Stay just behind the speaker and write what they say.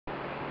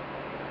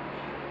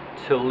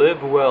To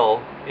live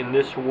well in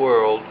this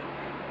world,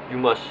 you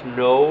must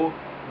know,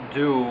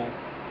 do,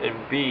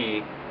 and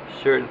be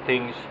certain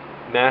things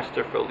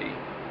masterfully.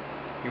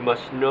 You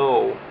must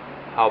know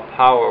how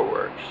power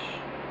works.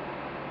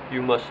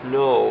 You must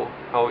know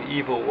how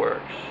evil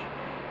works.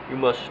 You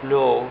must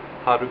know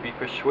how to be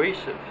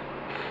persuasive.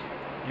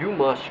 You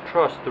must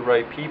trust the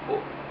right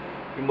people.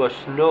 You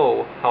must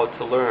know how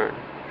to learn.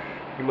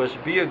 You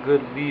must be a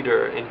good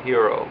leader and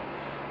hero.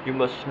 You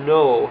must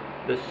know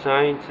the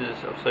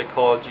sciences of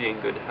psychology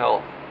and good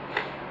health.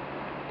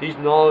 These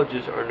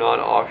knowledges are not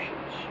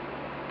options.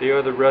 They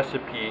are the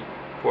recipe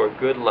for a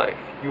good life.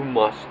 You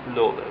must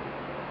know them.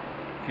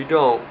 If you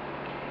don't,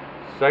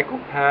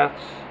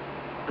 psychopaths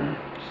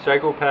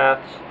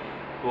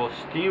will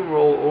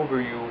steamroll over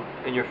you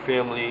and your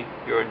family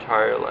your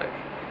entire life.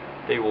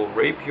 They will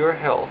rape your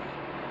health,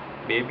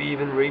 maybe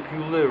even rape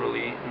you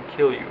literally and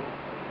kill you.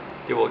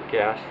 They will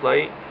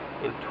gaslight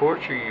and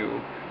torture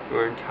you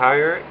your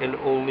entire and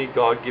only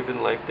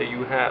God-given life that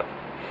you have.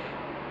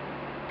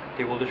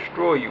 They will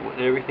destroy you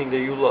and everything that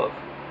you love.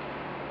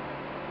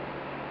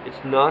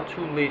 It's not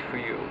too late for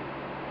you.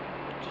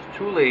 It's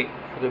too late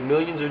for the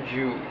millions of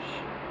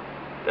Jews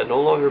that no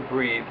longer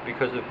breathe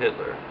because of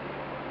Hitler,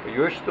 but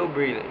you're still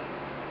breathing.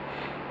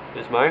 It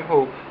is my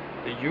hope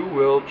that you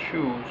will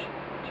choose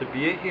to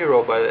be a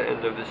hero by the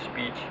end of this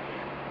speech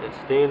and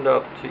stand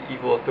up to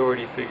evil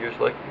authority figures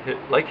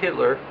like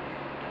Hitler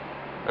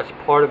as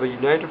part of a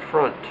united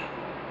front,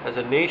 as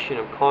a nation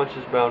of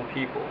conscience-bound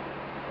people.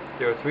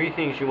 There are three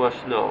things you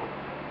must know.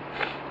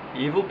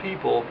 Evil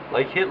people,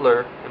 like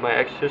Hitler and my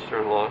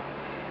ex-sister-in-law,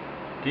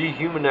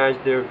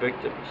 dehumanize their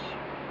victims.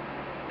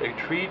 They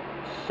treat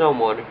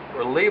someone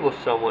or label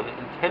someone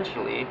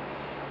intentionally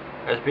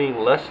as being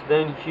less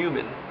than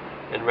human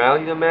and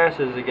rally the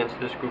masses against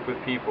this group of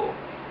people.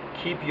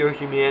 Keep your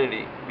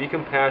humanity. Be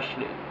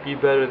compassionate. Be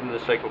better than the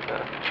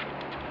psychopath.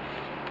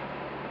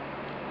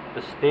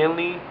 The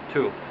Stanley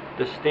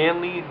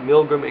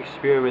Milgram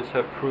experiments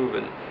have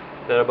proven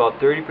that about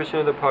 30%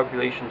 of the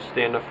population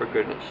stand up for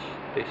goodness.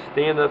 They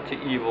stand up to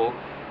evil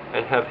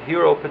and have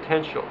hero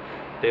potential.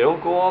 They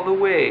don't go all the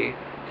way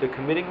to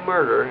committing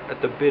murder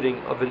at the bidding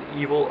of an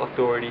evil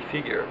authority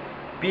figure.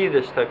 Be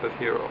this type of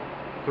hero.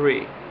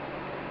 3.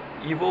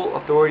 Evil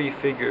authority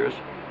figures,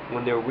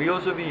 when their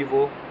wheels of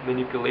evil,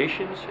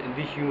 manipulations, and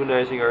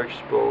dehumanizing are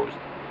exposed,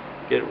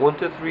 get 1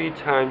 to 3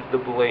 times the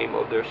blame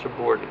of their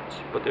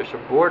subordinates, but their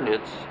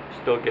subordinates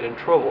still get in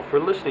trouble for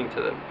listening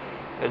to them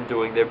and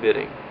doing their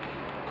bidding.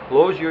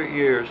 Close your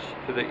ears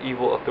to the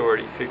evil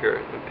authority figure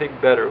and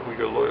pick better who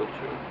you're loyal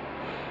to.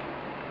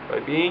 By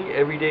being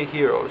everyday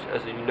heroes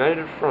as a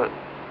united front,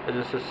 as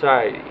a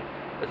society,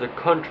 as a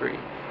country,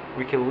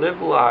 we can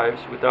live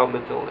lives without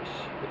mental illness,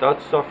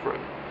 without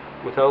suffering,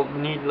 without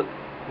needless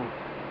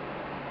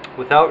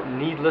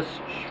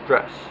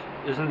stress.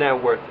 Isn't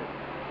that worth it?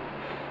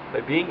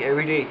 By being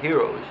everyday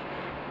heroes,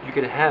 you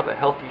can have a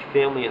healthy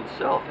family and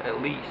self,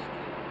 at least.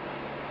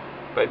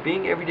 By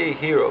being everyday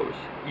heroes,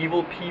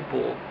 evil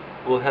people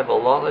will have a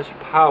lot less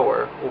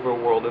power over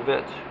world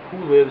events. Who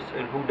lives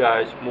and who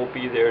dies won't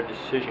be their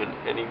decision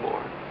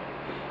anymore.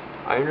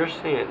 I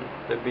understand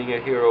that being a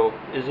hero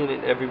isn't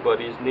in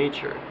everybody's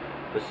nature,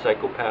 but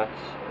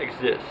psychopaths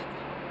exist.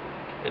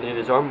 And it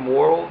is our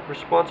moral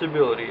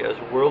responsibility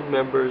as world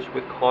members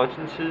with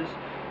consciences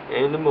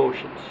and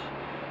emotions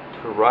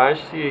to rise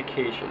to the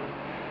occasion,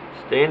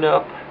 stand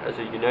up as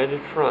a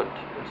united front,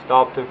 and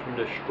stop them from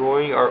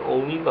destroying our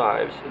only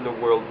lives in the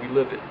world we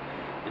live in.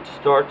 It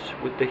starts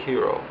with the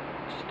hero.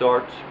 It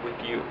starts with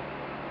you.